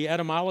discover the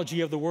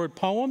etymology of the word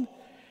poem,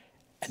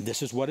 and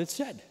this is what it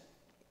said.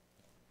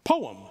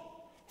 Poem,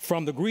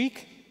 from the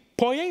Greek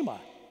poema,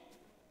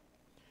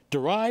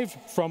 derived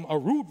from a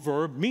root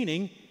verb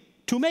meaning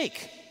to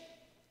make.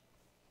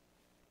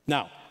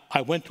 Now,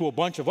 I went to a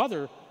bunch of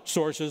other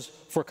sources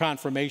for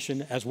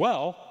confirmation as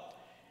well,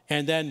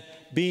 and then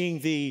being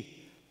the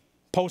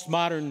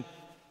postmodern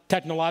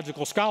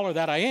technological scholar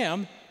that I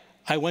am,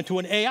 I went to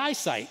an AI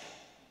site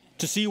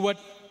to see what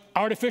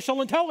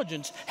artificial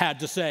intelligence had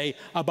to say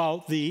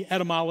about the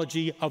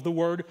etymology of the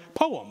word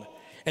poem.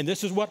 And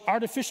this is what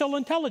artificial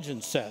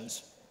intelligence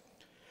says.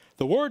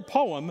 The word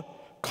poem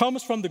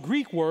comes from the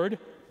Greek word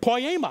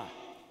poema,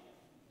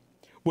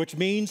 which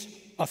means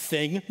a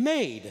thing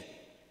made.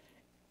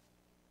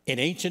 In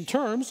ancient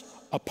terms,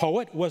 a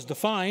poet was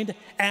defined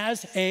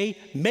as a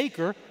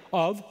maker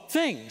of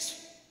things.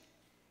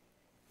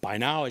 By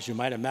now, as you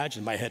might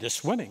imagine, my head is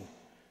swimming.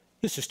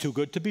 This is too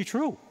good to be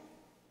true.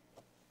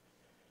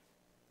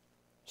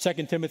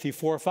 2 Timothy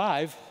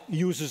 4:5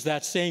 uses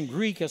that same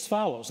Greek as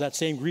follows, that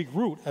same Greek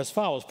root as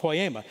follows,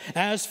 poema.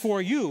 As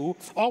for you,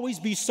 always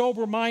be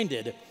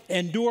sober-minded,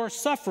 endure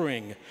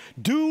suffering,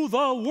 do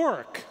the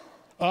work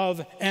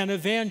of an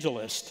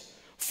evangelist,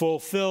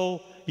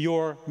 fulfill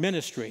your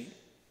ministry.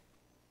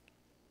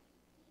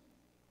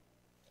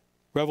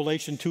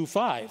 Revelation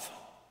 2:5.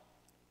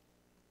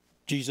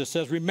 Jesus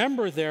says,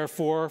 remember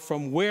therefore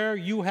from where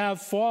you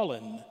have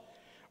fallen,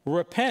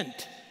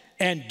 repent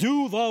and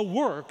do the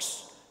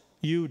works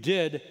you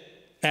did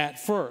at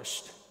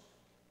first.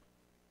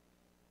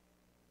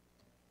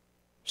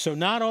 So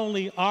not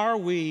only are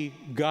we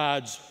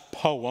God's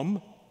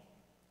poem,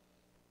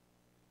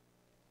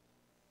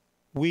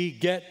 we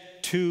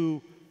get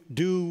to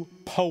do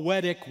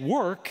poetic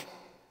work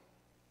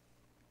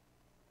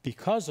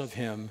because of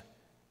him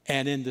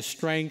and in the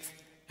strength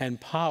and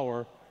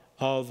power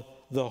of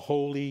the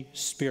Holy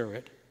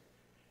Spirit.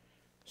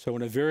 So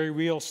in a very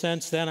real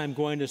sense, then, I'm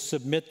going to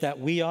submit that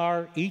we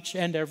are, each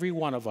and every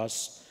one of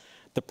us,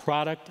 the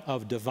product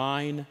of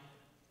divine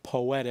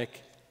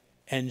poetic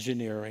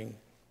engineering.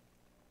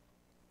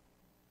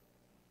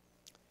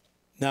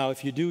 Now,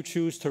 if you do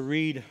choose to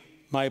read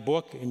my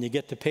book and you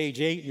get to page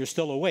 8 and you're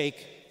still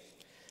awake,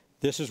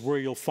 this is where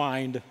you'll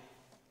find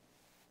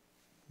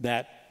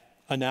that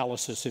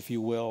analysis, if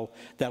you will,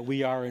 that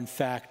we are, in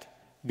fact,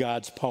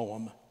 God's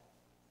poem.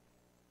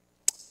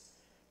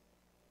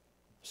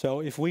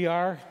 So if we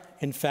are,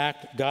 in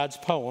fact, God's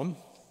poem,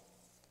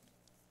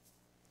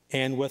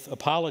 and with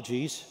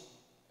apologies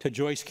to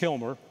Joyce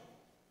Kilmer,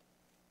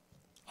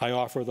 I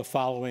offer the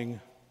following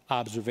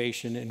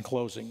observation in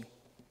closing.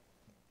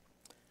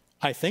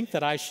 I think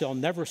that I shall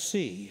never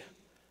see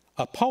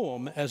a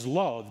poem as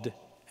loved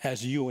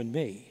as you and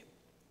me,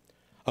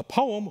 a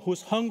poem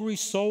whose hungry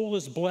soul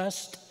is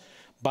blessed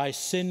by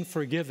sin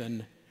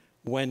forgiven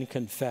when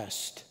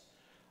confessed,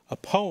 a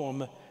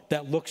poem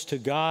that looks to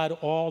God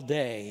all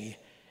day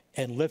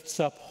and lifts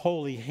up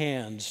holy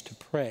hands to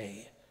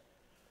pray,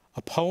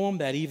 a poem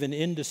that even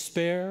in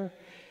despair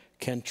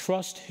can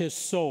trust his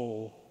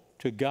soul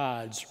to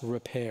God's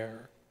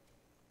repair,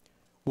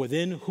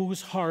 within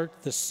whose heart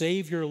the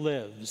Savior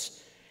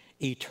lives,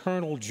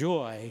 eternal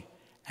joy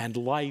and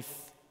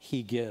life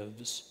he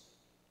gives.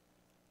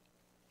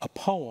 A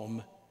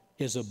poem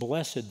is a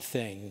blessed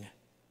thing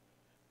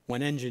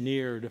when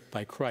engineered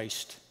by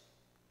Christ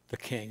the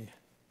King.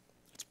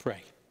 Let's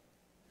pray.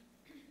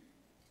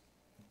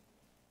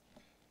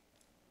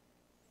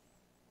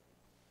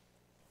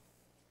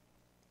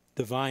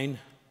 Divine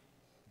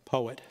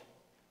poet,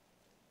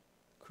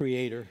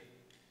 creator,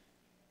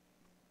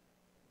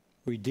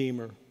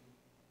 redeemer,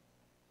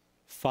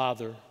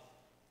 father,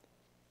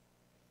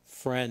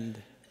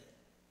 friend,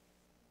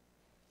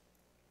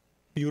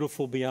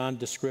 beautiful beyond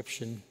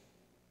description,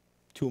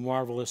 too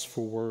marvelous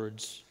for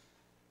words.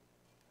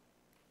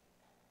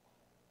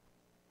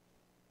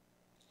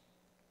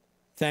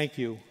 Thank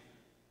you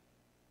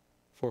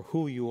for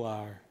who you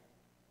are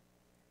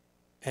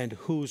and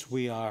whose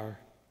we are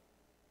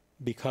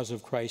because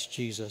of Christ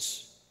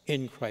Jesus,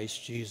 in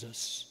Christ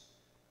Jesus.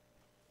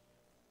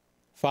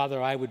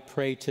 Father, I would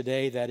pray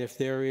today that if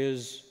there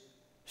is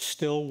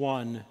still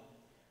one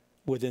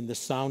within the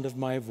sound of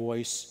my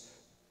voice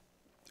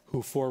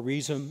who, for a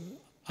reason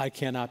I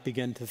cannot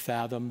begin to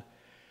fathom,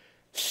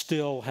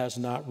 still has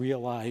not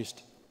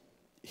realized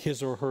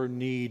his or her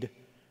need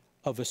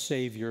of a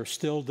Savior,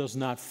 still does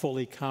not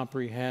fully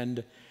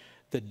comprehend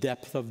the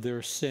depth of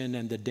their sin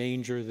and the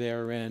danger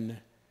therein.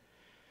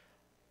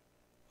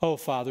 Oh,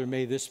 Father,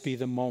 may this be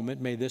the moment,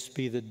 may this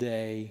be the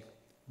day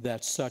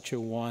that such a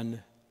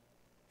one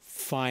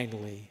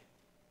finally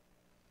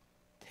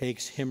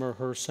takes him or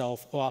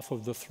herself off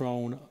of the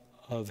throne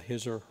of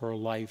his or her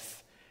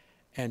life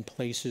and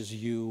places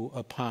you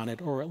upon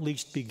it, or at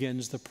least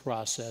begins the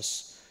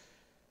process,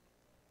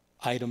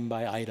 item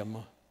by item,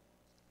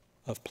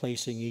 of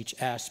placing each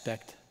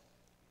aspect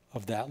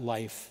of that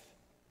life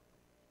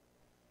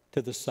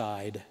to the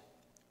side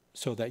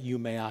so that you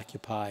may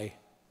occupy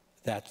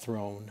that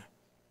throne.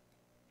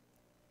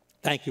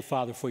 Thank you,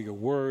 Father, for your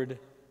word.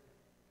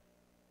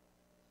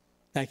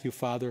 Thank you,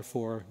 Father,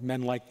 for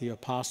men like the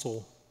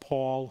Apostle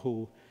Paul,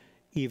 who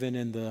even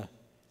in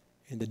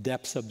the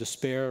depths of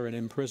despair and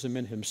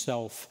imprisonment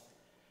himself,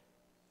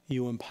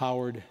 you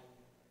empowered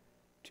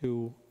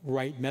to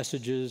write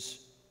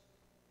messages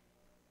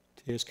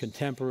to his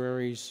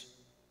contemporaries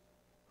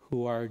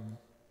who are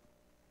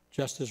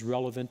just as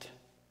relevant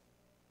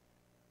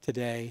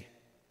today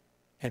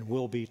and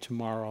will be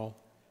tomorrow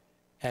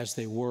as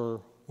they were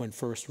when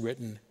first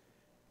written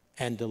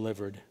and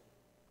delivered.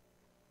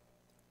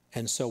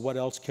 And so what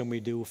else can we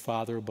do,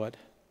 Father, but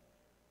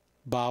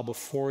bow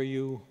before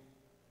you,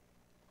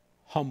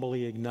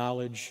 humbly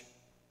acknowledge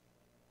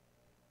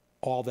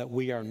all that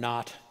we are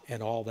not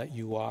and all that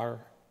you are.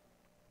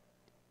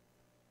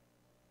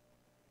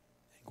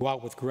 Go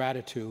out with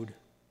gratitude,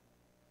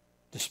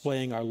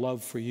 displaying our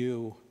love for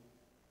you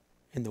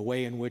in the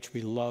way in which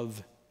we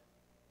love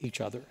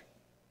each other.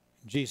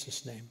 In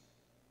Jesus' name,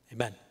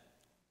 amen.